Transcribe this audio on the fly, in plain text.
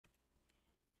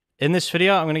In this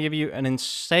video, I'm going to give you an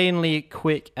insanely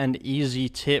quick and easy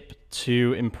tip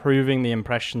to improving the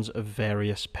impressions of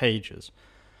various pages.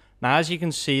 Now, as you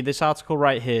can see, this article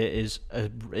right here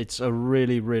it's a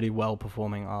really, really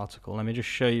well-performing article. Let me just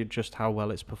show you just how well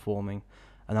it's performing,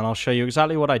 and then I'll show you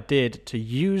exactly what I did to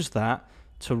use that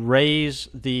to raise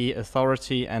the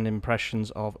authority and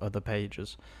impressions of other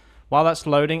pages. While that's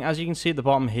loading, as you can see at the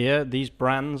bottom here, these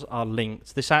brands are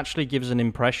linked. This actually gives an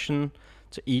impression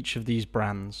to each of these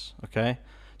brands, okay?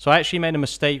 So I actually made a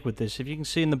mistake with this. If you can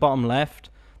see in the bottom left,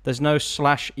 there's no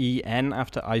 /en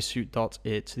after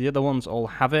iSuit.it. The other ones all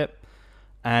have it,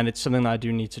 and it's something that I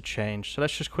do need to change. So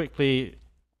let's just quickly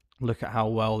look at how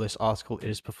well this article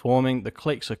is performing. The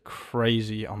clicks are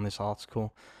crazy on this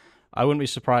article. I wouldn't be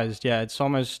surprised. Yeah, it's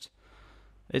almost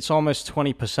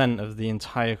 20% of the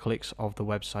entire clicks of the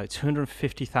website.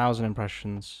 250,000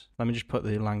 impressions. Let me just put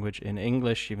the language in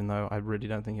English, even though I really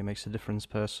don't think it makes a difference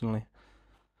personally.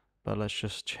 But let's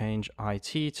just change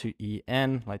IT to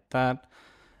EN like that.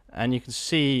 And you can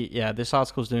see, yeah, this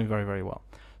article is doing very, very well.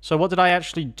 So what did I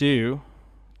actually do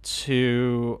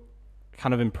to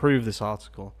kind of improve this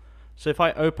article? So if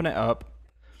I open it up,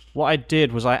 what I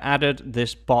did was I added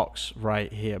this box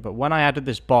right here. But when I added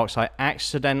this box, I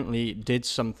accidentally did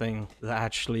something that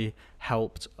actually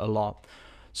helped a lot.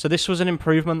 So this was an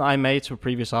improvement that I made to a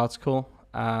previous article.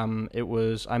 I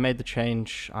made the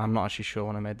change. I'm not actually sure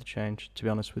when I made the change, to be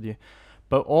honest with you.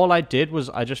 But all I did was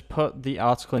I just put the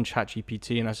article in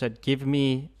ChatGPT and I said, give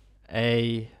me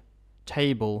a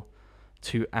table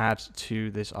to add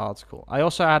to this article. I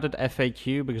also added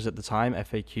FAQ because at the time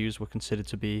FAQs were considered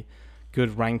to be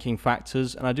good ranking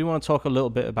factors, and I do want to talk a little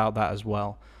bit about that as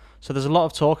well. So there's a lot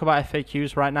of talk about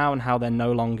FAQs right now and how they're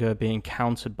no longer being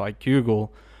counted by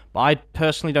Google, but I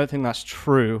personally don't think that's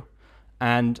true,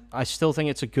 and I still think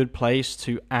it's a good place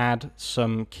to add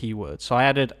some keywords. So I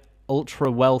added ultra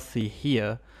wealthy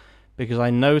here because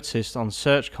I noticed on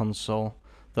Search Console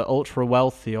that ultra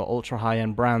wealthy or ultra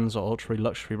high-end brands or ultra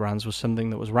luxury brands was something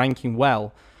that was ranking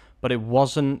well, but it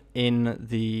wasn't in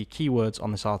the keywords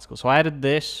on this article. So I added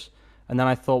this. And then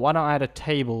I thought, why don't I add a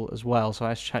table as well? So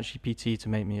I asked ChatGPT to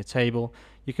make me a table.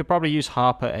 You could probably use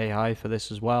Harper AI for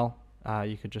this as well.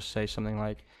 You could just say something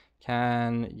like,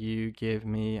 can you give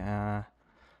me a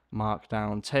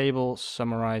markdown table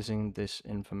summarizing this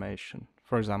information,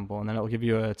 for example? And then it'll give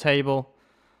you a table.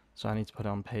 So I need to put it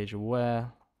on page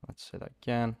aware. Let's say that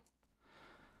again.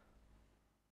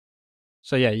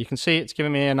 So yeah, you can see it's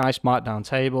giving me a nice markdown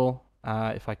table.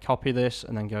 If I copy this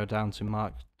and then go down to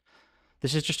mark,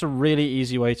 this is just a really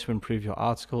easy way to improve your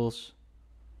articles.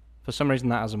 For some reason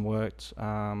that hasn't worked.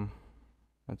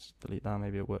 Let's delete that,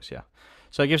 maybe it works, yeah.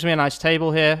 So it gives me a nice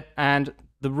table here, and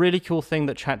the really cool thing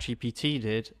that ChatGPT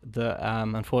did that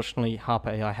unfortunately Harper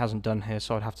AI hasn't done here,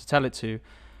 so I'd have to tell it to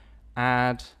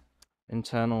add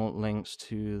internal links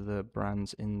to the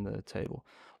brands in the table.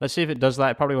 Let's see if it does that.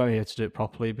 It probably won't be able to do it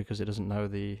properly because it doesn't know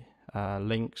the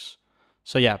links.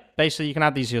 So yeah, basically you can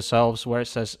add these yourselves. Where it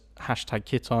says hashtag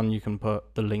Kiton, you can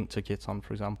put the link to Kiton,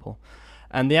 for example.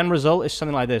 And the end result is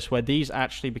something like this, where these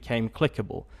actually became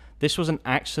clickable. This was an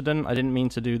accident. I didn't mean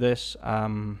to do this.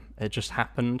 It just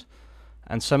happened.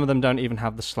 And some of them don't even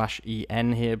have the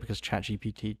 /en here because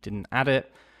ChatGPT didn't add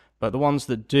it. But the ones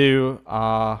that do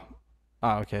are,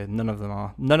 okay, none of them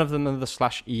are. None of them are the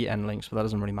 /en links, but that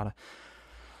doesn't really matter.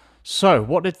 So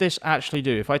what did this actually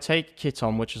do? If I take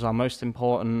Kiton, which is our most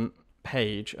important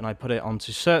page, and I put it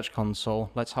onto Search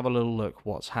Console, let's have a little look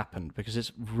what's happened, because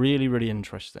it's really, really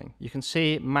interesting. You can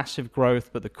see massive growth,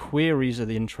 but the queries are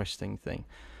the interesting thing.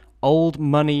 Old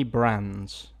money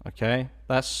brands, okay?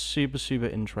 That's super, super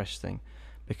interesting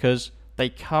because they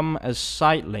come as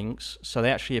site links, so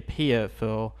they actually appear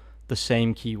for the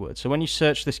same keyword. So when you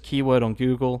search this keyword on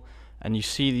Google and you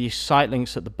see these site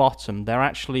links at the bottom, they're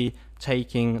actually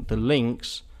taking the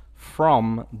links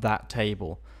from that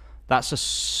table. That's a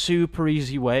super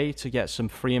easy way to get some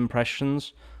free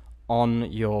impressions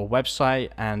on your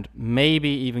website and maybe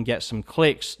even get some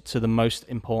clicks to the most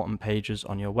important pages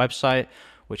on your website,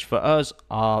 which for us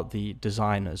are the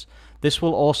designers. This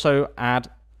will also add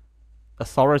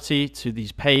authority to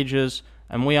these pages,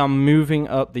 and we are moving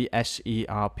up the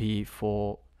SERP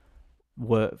for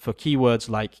keywords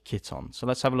like Kiton. So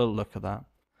let's have a little look at that.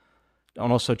 And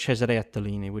also Cesare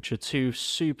Attolini, which are two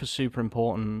super, super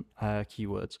important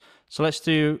keywords. So let's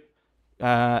do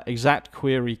exact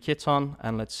query Kiton,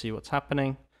 and let's see what's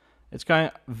happening. It's going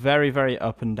very, very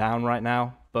up and down right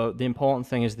now, but the important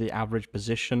thing is the average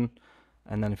position.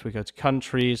 And then if we go to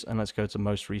countries, and let's go to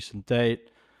most recent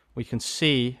date, we can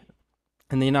see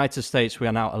in the United States, we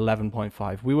are now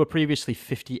 11.5. We were previously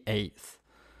 58th.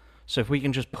 So if we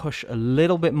can just push a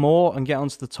little bit more and get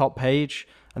onto the top page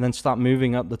and then start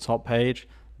moving up the top page,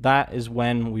 that is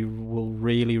when we will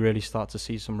really, really start to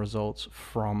see some results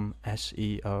from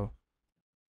SEO.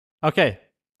 Okay,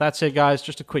 that's it, guys.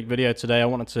 Just a quick video today. I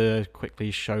wanted to quickly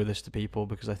show this to people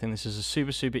because I think this is a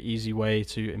super, super easy way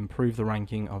to improve the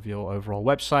ranking of your overall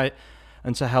website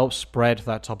and to help spread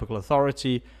that topical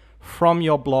authority from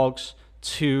your blogs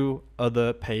to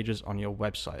other pages on your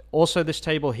website. Also, this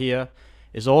table here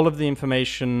is all of the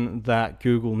information that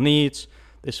Google needs.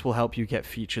 This will help you get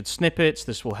featured snippets.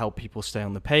 This will help people stay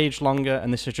on the page longer.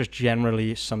 And this is just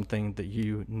generally something that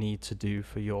you need to do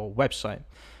for your website.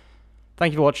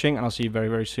 Thank you for watching, and I'll see you very,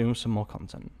 very soon with some more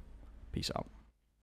content. Peace out.